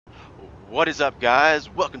What is up, guys?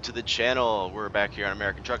 Welcome to the channel. We're back here on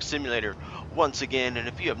American Truck Simulator once again, and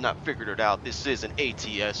if you have not figured it out, this is an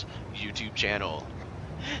ATS YouTube channel.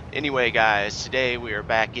 Anyway, guys, today we are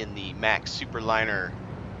back in the Mack Superliner.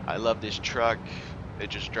 I love this truck. It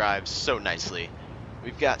just drives so nicely.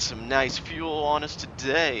 We've got some nice fuel on us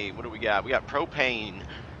today. What do we got? We got propane.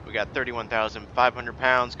 We got 31,500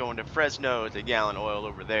 pounds going to Fresno at the gallon oil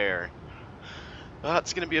over there.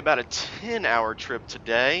 It's going to be about a 10-hour trip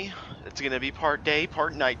today. It's going to be part day,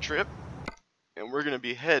 part night trip. And we're going to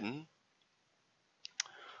be heading,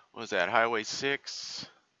 what was that, Highway 6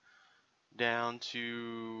 down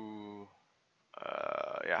to,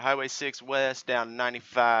 Highway 6 west down to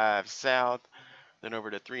 95 south, then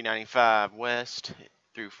over to 395 west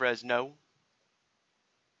through Fresno.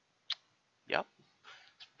 Yep.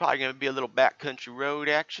 It's probably going to be a little backcountry road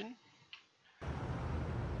action.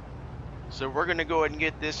 So we're going to go ahead and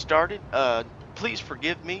get this started. Please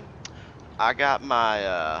forgive me. I got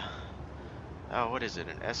my, what is it,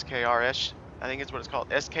 an SKRS, I think it's what it's called,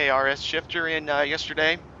 SKRS shifter in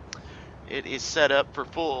yesterday. It is set up for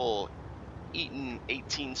full Eaton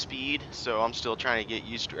 18 speed, so I'm still trying to get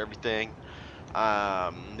used to everything.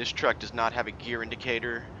 This truck does not have a gear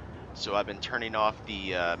indicator, so I've been turning off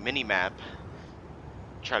the mini-map,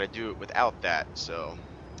 try to do it without that. So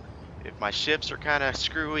if my shifts are kind of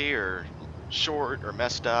screwy or short or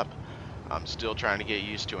messed up, I'm still trying to get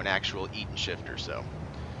used to an actual Eaton shifter. So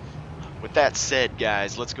with that said,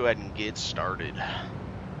 guys, let's go ahead and get started.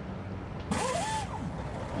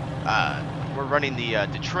 We're running the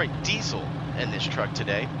Detroit diesel in this truck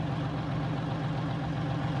today.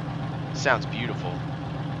 Sounds beautiful.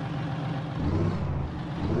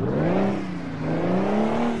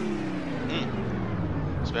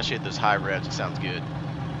 Especially at those high revs, it sounds good.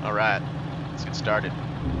 Alright, let's get started.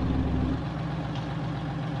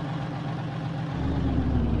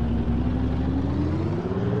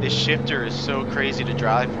 This shifter is so crazy to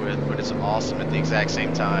drive with, but it's awesome at the exact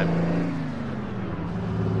same time.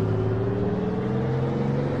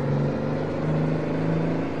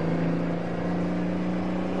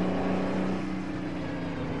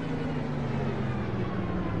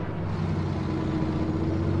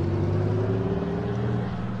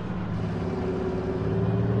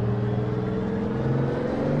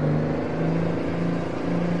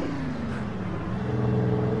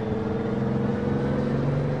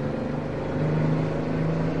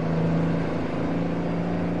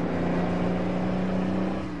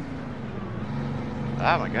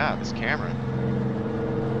 Oh my god, this camera.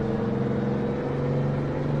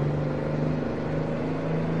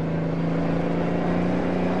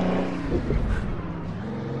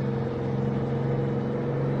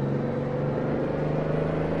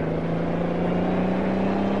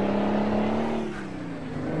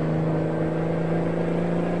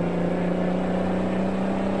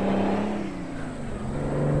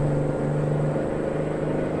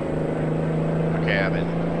 Okay, I'm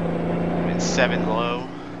in 7 low.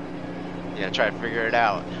 Yeah, try to figure it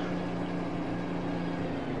out.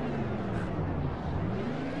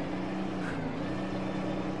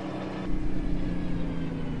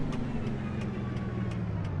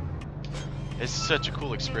 It's such a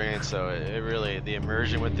cool experience, though. It really, the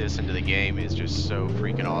immersion with this into the game is just so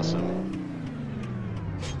freaking awesome.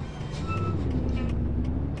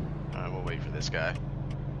 Alright, we'll wait for this guy.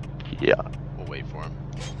 Yeah. We'll wait for him.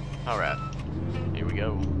 Alright, here we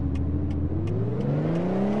go.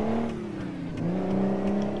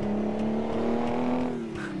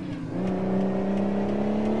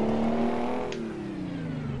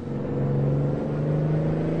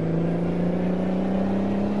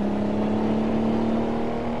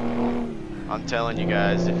 I'm telling you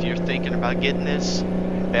guys, if you're thinking about getting this,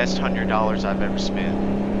 best $100 I've ever spent.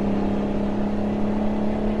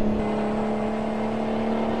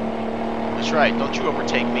 That's right, don't you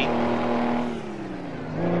overtake me.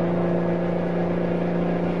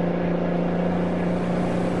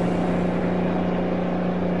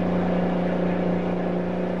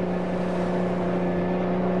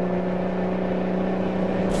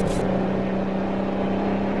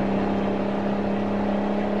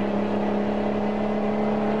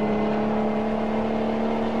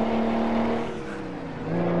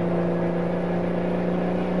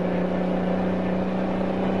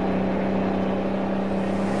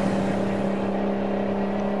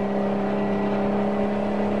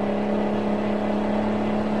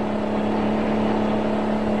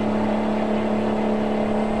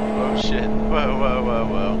 Shit. Whoa, whoa, whoa,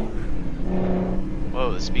 whoa.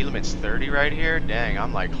 Whoa, the speed limit's 30 right here? Dang,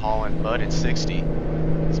 I'm like hauling butt at 60.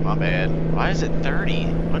 It's my bad. Why is it 30?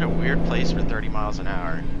 What a weird place for 30 miles an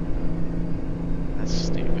hour. That's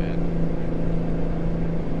stupid.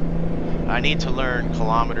 I need to learn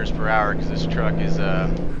kilometers per hour because this truck is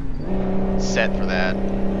set for that.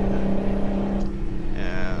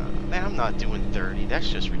 Man, I'm not doing 30. That's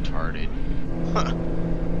just retarded.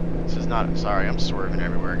 This is not. Sorry, I'm swerving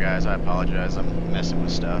everywhere, guys. I apologize. I'm messing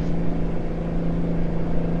with stuff.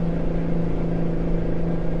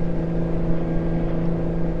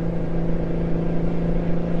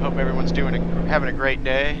 Hope everyone's having a great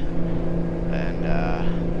day, and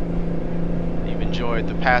you've enjoyed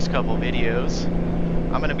the past couple videos.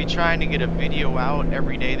 I'm going to be trying to get a video out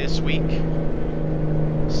every day this week,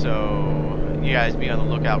 so you guys be on the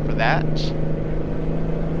lookout for that.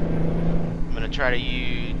 I'm going to try to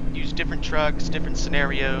use different trucks, different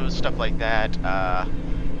scenarios, stuff like that.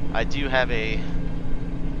 I do have a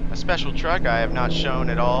special truck I have not shown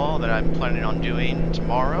at all that I'm planning on doing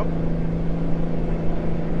tomorrow.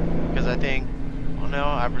 Because I think, well, no,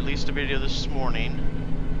 I've released a video this morning.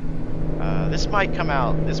 This might come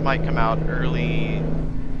out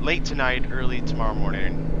late tonight, early tomorrow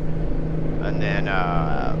morning, and then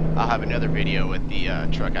I'll have another video with the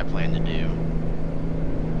truck I plan to do.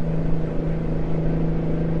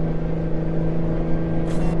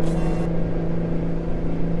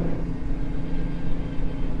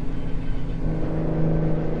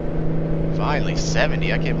 Finally,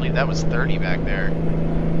 70. I can't believe that was 30 back there.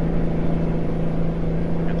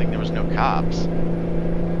 There was no cops.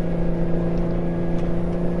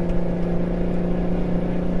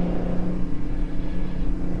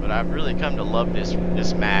 But I've really come to love this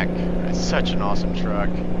Mack. It's such an awesome truck.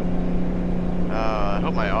 I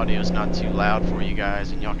hope my audio's not too loud for you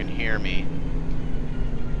guys and y'all can hear me.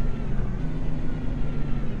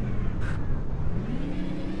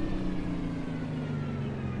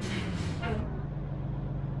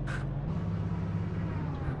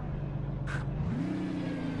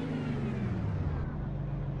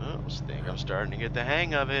 I think I'm starting to get the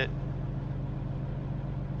hang of it.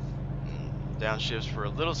 Downshifts for a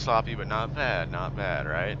little sloppy, but not bad,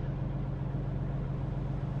 right?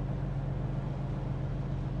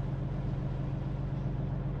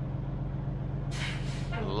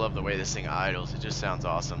 I love the way this thing idles. It just sounds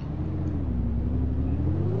awesome.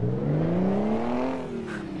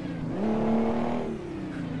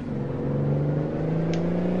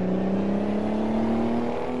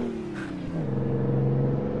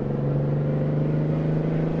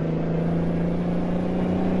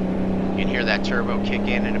 You can hear that turbo kick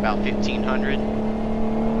in at about 1500.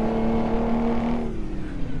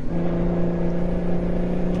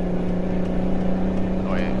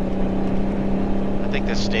 Oh yeah. I think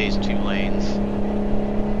this stays 2 lanes.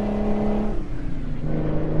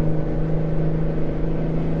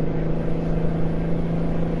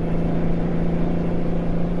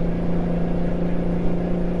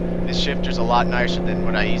 This shifter's a lot nicer than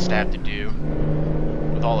what I used to have to do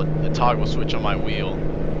with all the toggle switch on my wheel.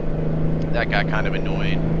 That got kind of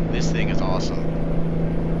annoying. This thing is awesome.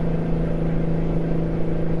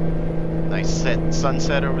 Nice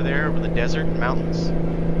sunset over there, over the desert and mountains.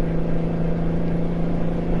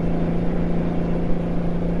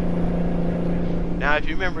 Now, if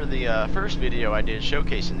you remember the first video I did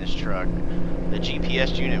showcasing this truck, the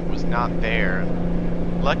GPS unit was not there.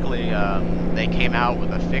 Luckily, they came out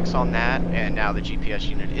with a fix on that, and now the GPS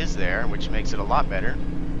unit is there, which makes it a lot better.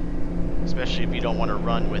 Especially if you don't want to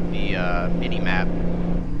run with the mini-map,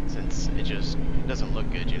 since it just doesn't look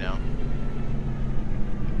good, you know.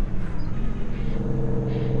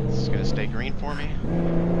 This is going to stay green for me.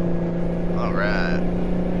 Alright.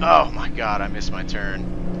 Oh my god, I missed my turn.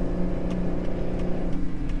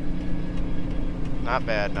 Not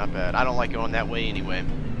bad, not bad. I don't like going that way anyway.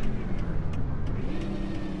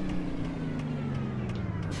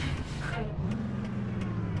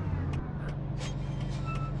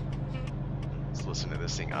 Listen to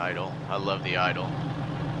this thing idle. I love the idle.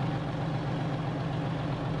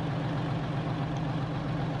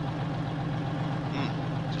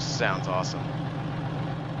 Just sounds awesome.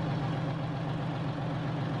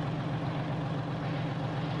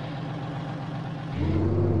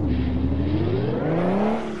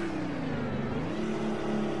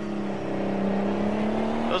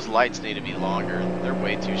 Those lights need to be longer. They're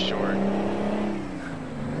way too short.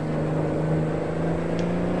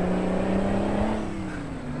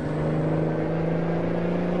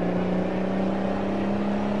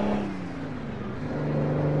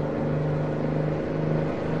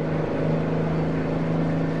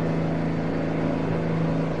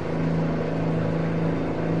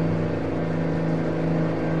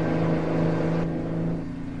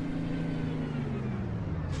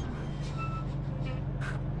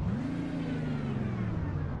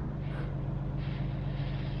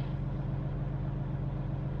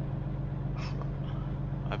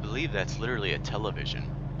 I believe that's literally a television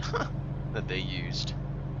that they used.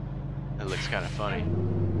 That looks kind of funny.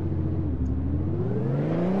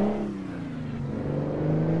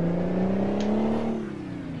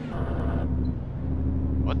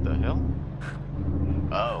 What the hell?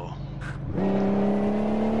 Oh.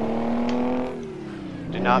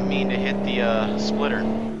 Did not mean to hit the splitter.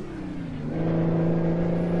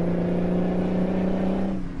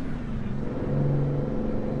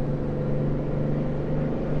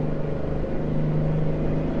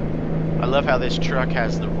 I love how this truck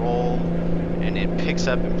has the roll and it picks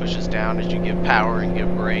up and pushes down as you give power and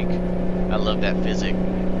give brake. I love that physics.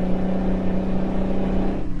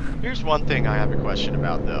 Here's one thing I have a question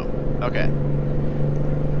about though. Okay.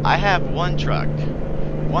 I have one truck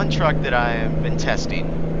that I have been testing,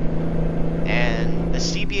 and the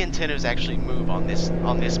CB antennas actually move on this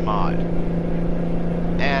mod.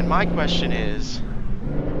 And my question is,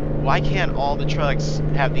 why can't all the trucks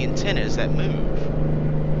have the antennas that move?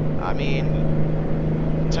 I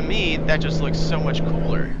mean, to me, that just looks so much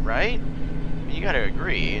cooler, right? You gotta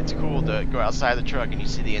agree, it's cool to go outside the truck and you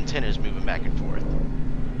see the antennas moving back and forth.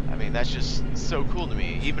 I mean, that's just so cool to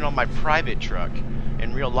me. Even on my private truck,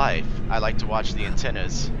 in real life, I like to watch the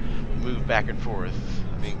antennas move back and forth.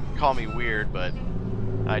 I mean, call me weird, but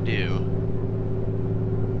I do.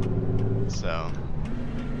 So,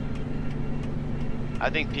 I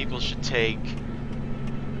think people should take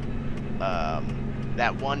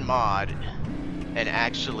that one mod and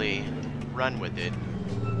actually run with it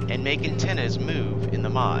and make antennas move in the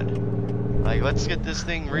mod. Like, let's get this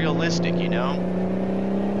thing realistic, you know?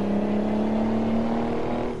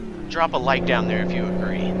 Drop a like down there if you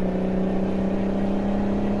agree.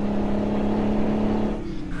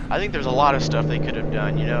 I think there's a lot of stuff they could have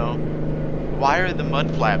done, you know? Why are the mud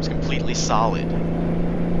flaps completely solid?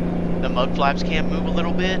 The mud flaps can't move a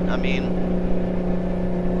little bit? I mean,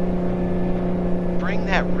 bring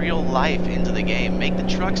that real life into the game. Make the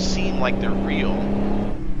trucks seem like they're real.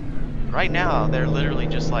 Right now, they're literally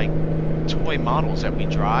just like toy models that we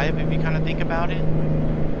drive, if you kind of think about it.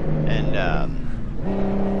 And,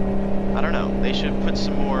 I don't know. They should put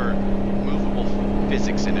some more movable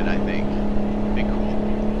physics in it, I think. Be cool.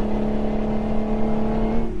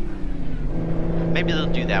 Maybe they'll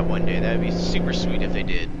do that one day. That would be super sweet if they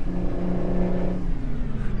did.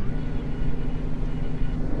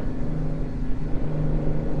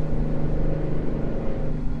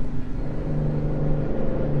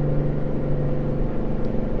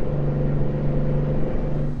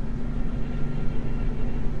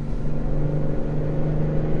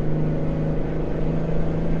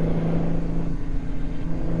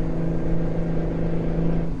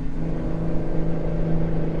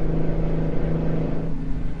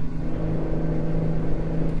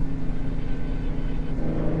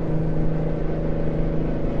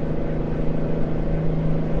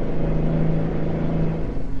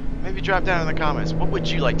 Drop down in the comments, what would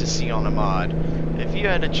you like to see on a mod? If you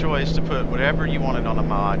had a choice to put whatever you wanted on a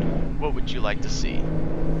mod, what would you like to see?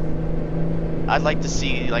 I'd like to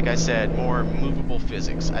see, like I said, more movable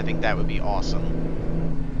physics. I think that would be awesome.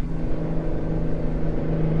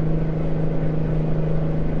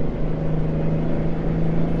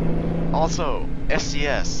 Also,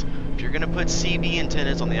 SCS, if you're gonna put CB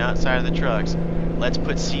antennas on the outside of the trucks, let's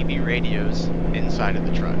put CB radios inside of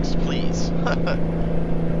the trucks, please.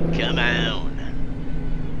 Come on.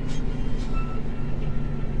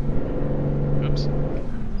 Oops.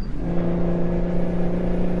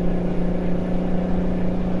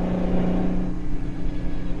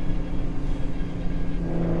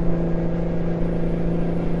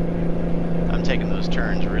 I'm taking those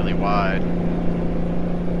turns really wide.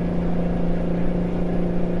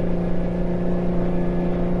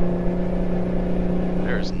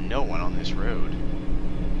 There's no one on this road.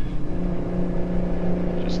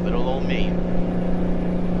 Little old me.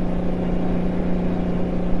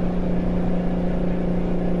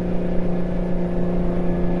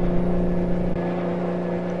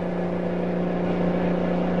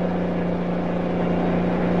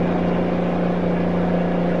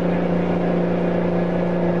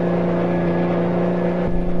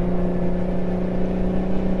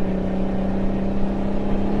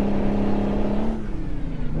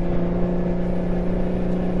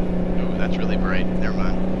 Ooh, that's really bright. Never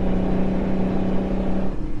mind.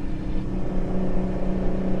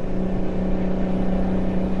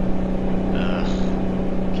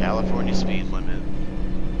 California speed limit.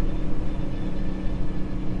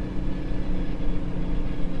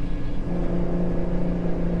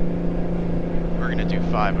 We're gonna do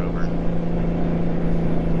 5 over.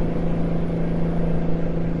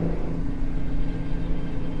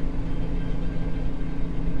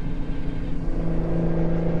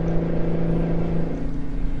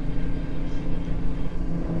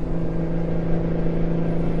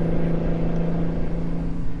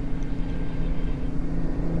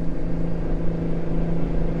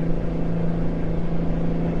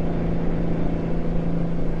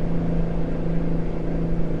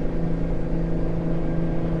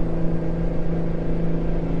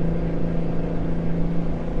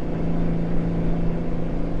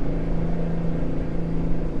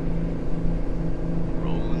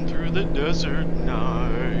 the desert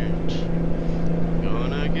night.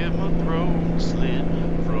 Gonna get my throat slit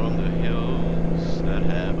from the hills that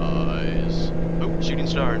have eyes. Oh, shooting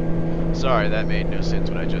star. Sorry, that made no sense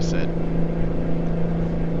what I just said.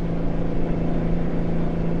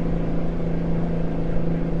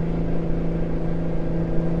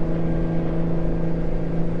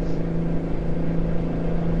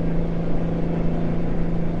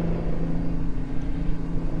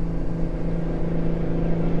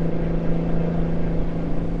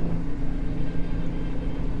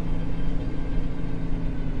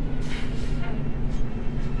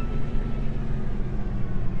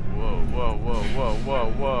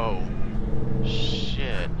 Whoa.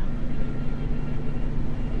 Shit.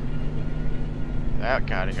 That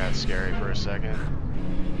kinda got scary for a second.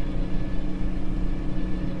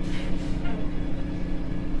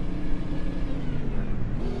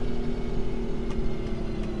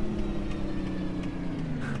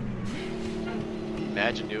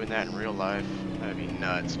 Imagine doing that in real life. That'd be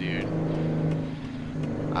nuts, dude.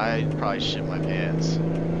 I'd probably shit my pants.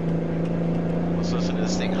 Let's listen to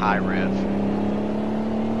this thing high rev.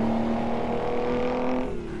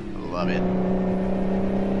 Love it.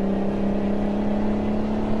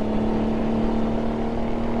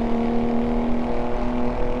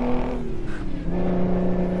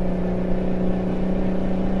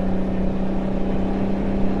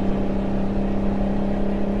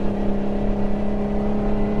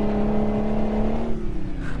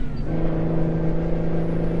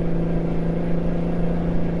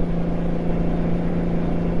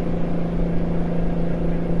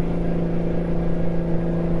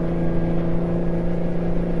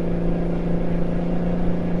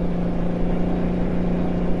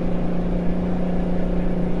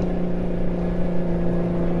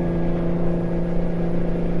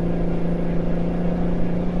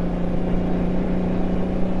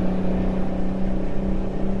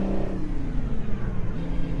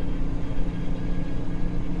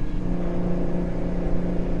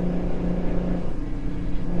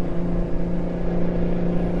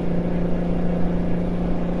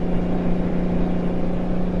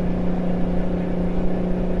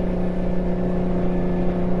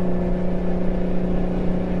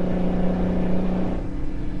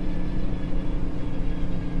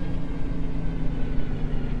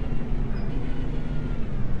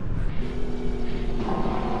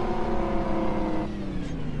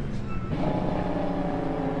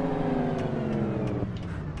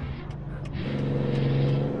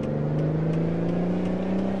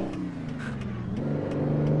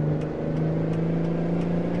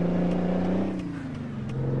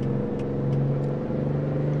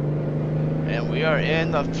 We are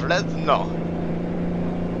in the Fresno.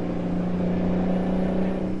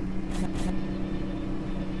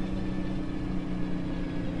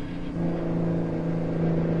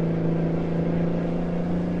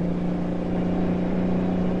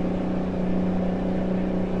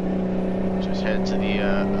 Just head to the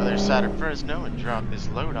other side of Fresno and drop this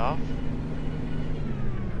load off.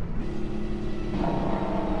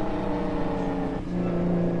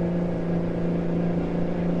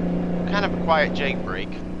 Kind of a quiet jailbreak.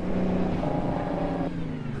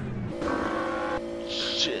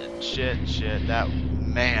 Shit.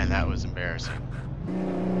 That was embarrassing.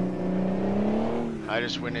 I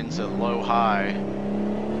just went into low high.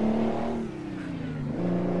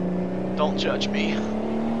 Don't judge me.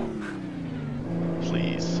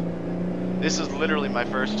 Please. This is literally my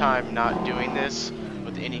first time not doing this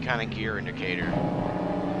with any kind of gear indicator.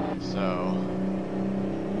 So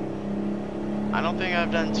I don't think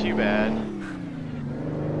I've done too bad.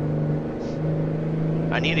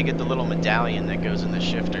 I need to get the little medallion that goes in the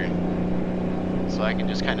shifter, so I can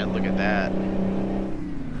just kind of look at that.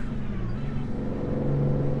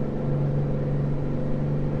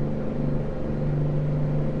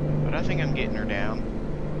 But I think I'm getting her down.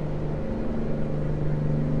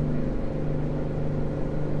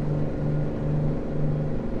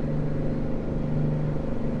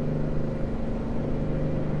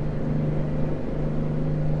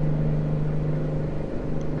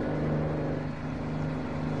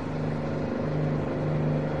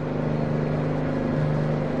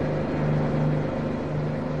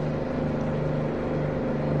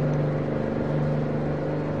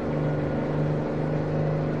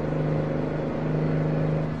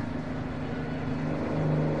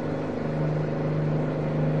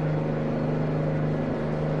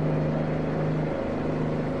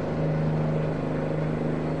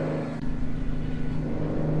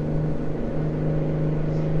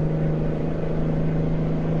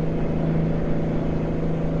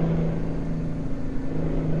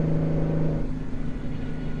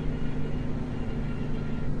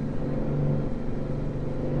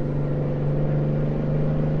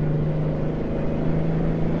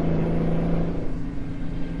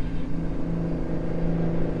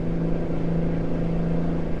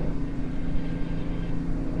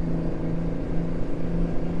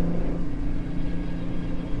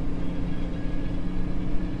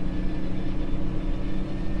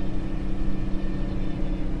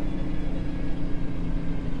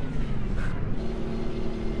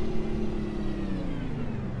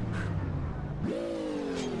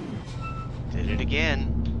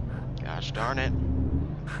 again. Gosh darn it.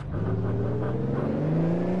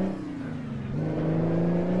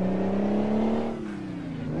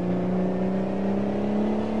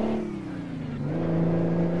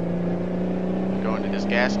 Going to this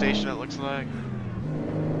gas station, it looks like.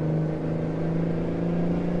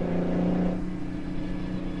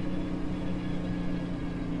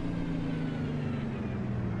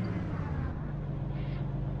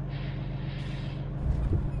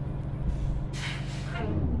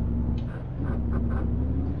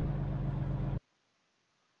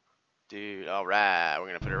 Dude, alright, we're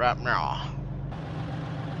gonna put it right now.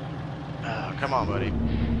 Oh, come on, buddy.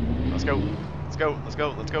 Let's go. Let's go. Let's go.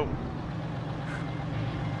 Let's go.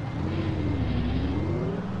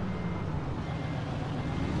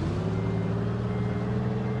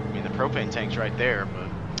 I mean, the propane tank's right there, but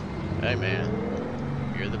hey,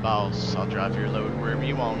 man, you're the boss. I'll drive your load wherever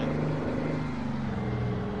you want it.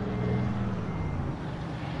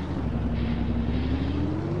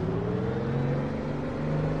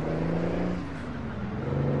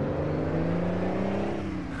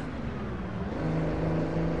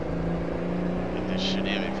 Should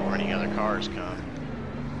end before any other cars come.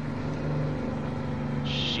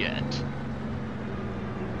 Shit.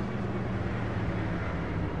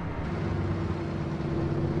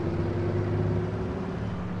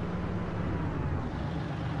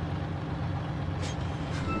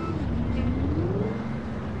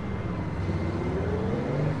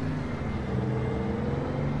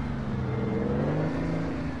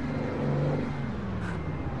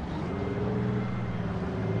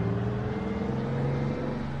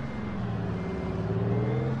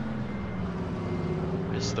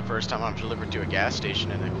 This is the first time I've delivered to a gas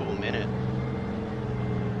station in a cool minute.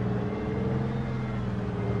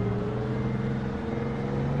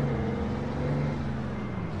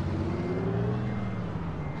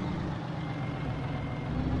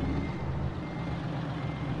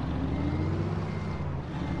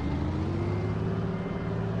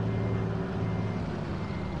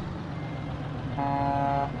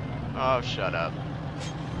 Oh, shut up.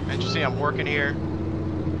 Can't you see I'm working here?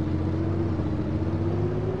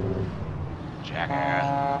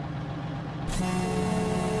 Jackass.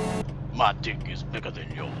 My dick is bigger than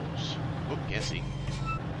yours. Oop, can't see.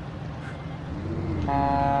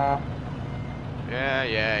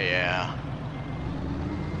 Yeah.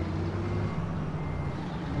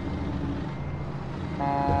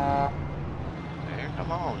 Man,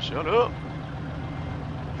 come on, shut up.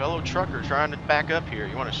 Fellow trucker trying to back up here.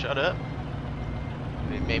 You want to shut up?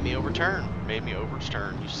 They made me overturn.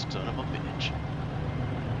 You son of a bitch.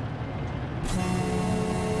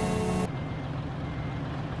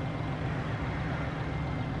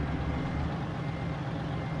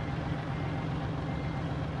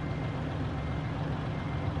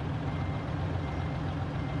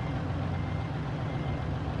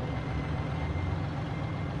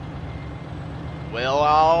 Well,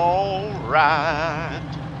 alright.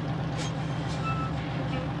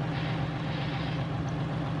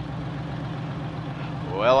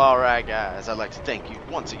 Well, alright guys, I'd like to thank you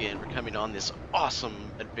once again for coming on this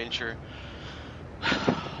awesome adventure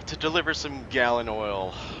to deliver some gallon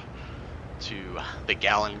oil to the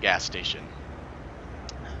Gallon gas station.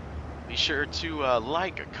 Be sure to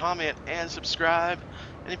like, comment, and subscribe.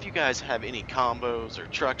 And if you guys have any combos or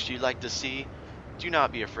trucks you'd like to see, do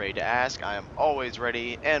not be afraid to ask. I am always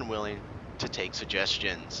ready and willing to take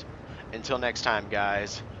suggestions. Until next time,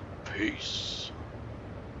 guys, peace.